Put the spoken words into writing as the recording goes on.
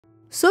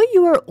So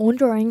you are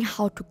wondering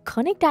how to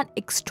connect an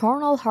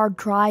external hard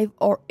drive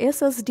or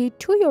SSD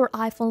to your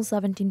iPhone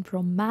 17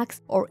 Pro Max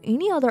or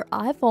any other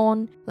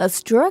iPhone?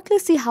 Let's directly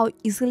see how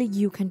easily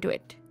you can do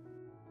it.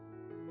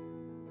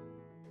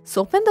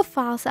 So open the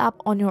Files app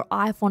on your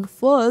iPhone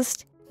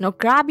first. Now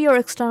grab your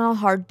external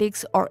hard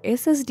disk or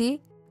SSD.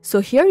 So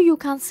here you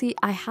can see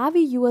I have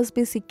a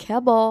USB-C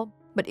cable,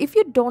 but if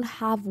you don't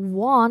have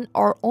one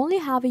or only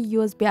have a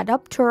USB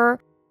adapter,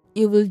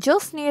 you will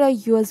just need a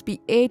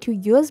USB-A to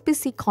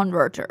USB-C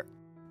converter.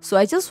 So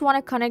I just want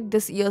to connect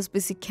this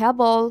USB-C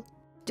cable.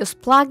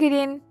 Just plug it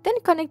in, then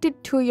connect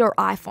it to your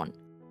iPhone.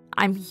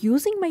 I'm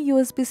using my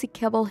USB-C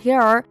cable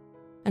here,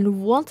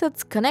 and once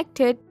it's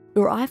connected,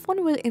 your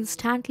iPhone will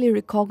instantly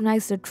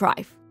recognize the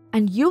drive,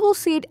 and you will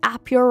see it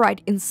appear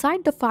right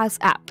inside the Files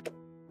app.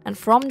 And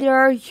from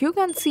there, you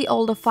can see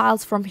all the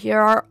files from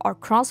here or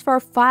transfer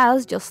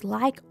files just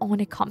like on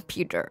a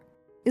computer.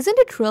 Isn't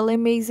it really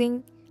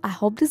amazing? I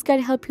hope this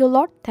guide helped you a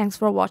lot. Thanks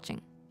for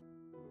watching.